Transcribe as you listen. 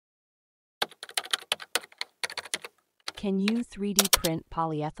Can you 3D print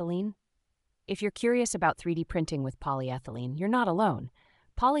polyethylene? If you're curious about 3D printing with polyethylene, you're not alone.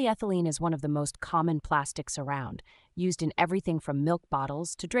 Polyethylene is one of the most common plastics around, used in everything from milk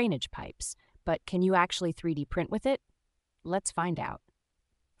bottles to drainage pipes. But can you actually 3D print with it? Let's find out.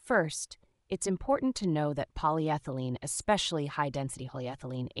 First, it's important to know that polyethylene, especially high-density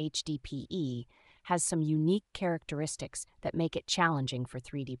polyethylene, HDPE, has some unique characteristics that make it challenging for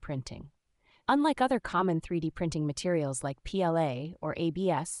 3D printing. Unlike other common 3D printing materials like PLA or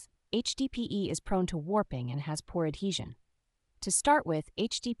ABS, HDPE is prone to warping and has poor adhesion. To start with,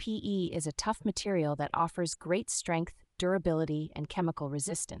 HDPE is a tough material that offers great strength, durability, and chemical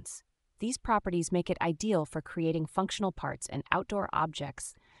resistance. These properties make it ideal for creating functional parts and outdoor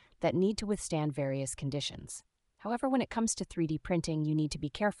objects that need to withstand various conditions. However, when it comes to 3D printing, you need to be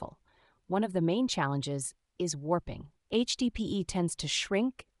careful. One of the main challenges is warping. HDPE tends to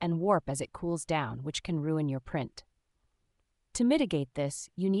shrink and warp as it cools down, which can ruin your print. To mitigate this,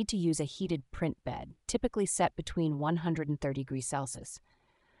 you need to use a heated print bed, typically set between 130 degrees Celsius.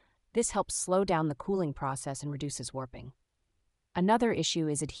 This helps slow down the cooling process and reduces warping. Another issue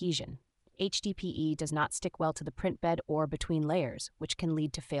is adhesion. HDPE does not stick well to the print bed or between layers, which can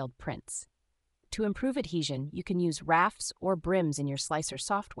lead to failed prints. To improve adhesion, you can use rafts or brims in your slicer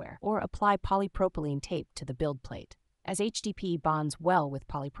software, or apply polypropylene tape to the build plate, as HDPE bonds well with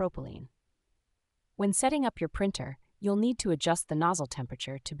polypropylene. When setting up your printer, you'll need to adjust the nozzle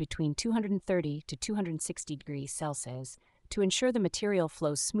temperature to between 230 to 260 degrees Celsius to ensure the material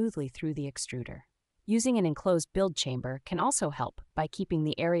flows smoothly through the extruder. Using an enclosed build chamber can also help by keeping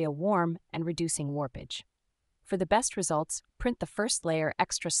the area warm and reducing warpage. For the best results, print the first layer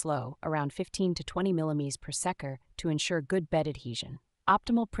extra slow, around 15 to 20 millimeters per second, to ensure good bed adhesion.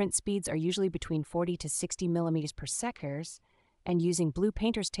 Optimal print speeds are usually between 40 to 60 millimeters per second, and using blue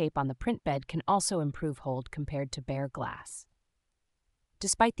painter's tape on the print bed can also improve hold compared to bare glass.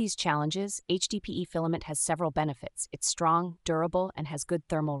 Despite these challenges, HDPE filament has several benefits. It's strong, durable, and has good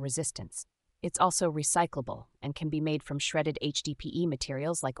thermal resistance. It's also recyclable and can be made from shredded HDPE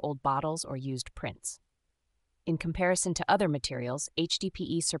materials like old bottles or used prints. In comparison to other materials,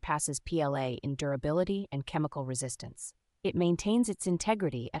 HDPE surpasses PLA in durability and chemical resistance. It maintains its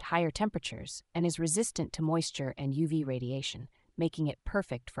integrity at higher temperatures and is resistant to moisture and UV radiation, making it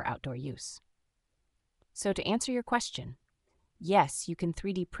perfect for outdoor use. So to answer your question, yes, you can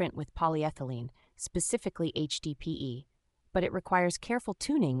 3D print with polyethylene, specifically HDPE, but it requires careful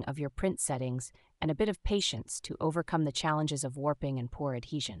tuning of your print settings and a bit of patience to overcome the challenges of warping and poor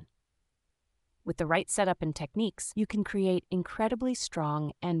adhesion. With the right setup and techniques, you can create incredibly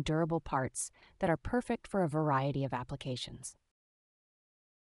strong and durable parts that are perfect for a variety of applications.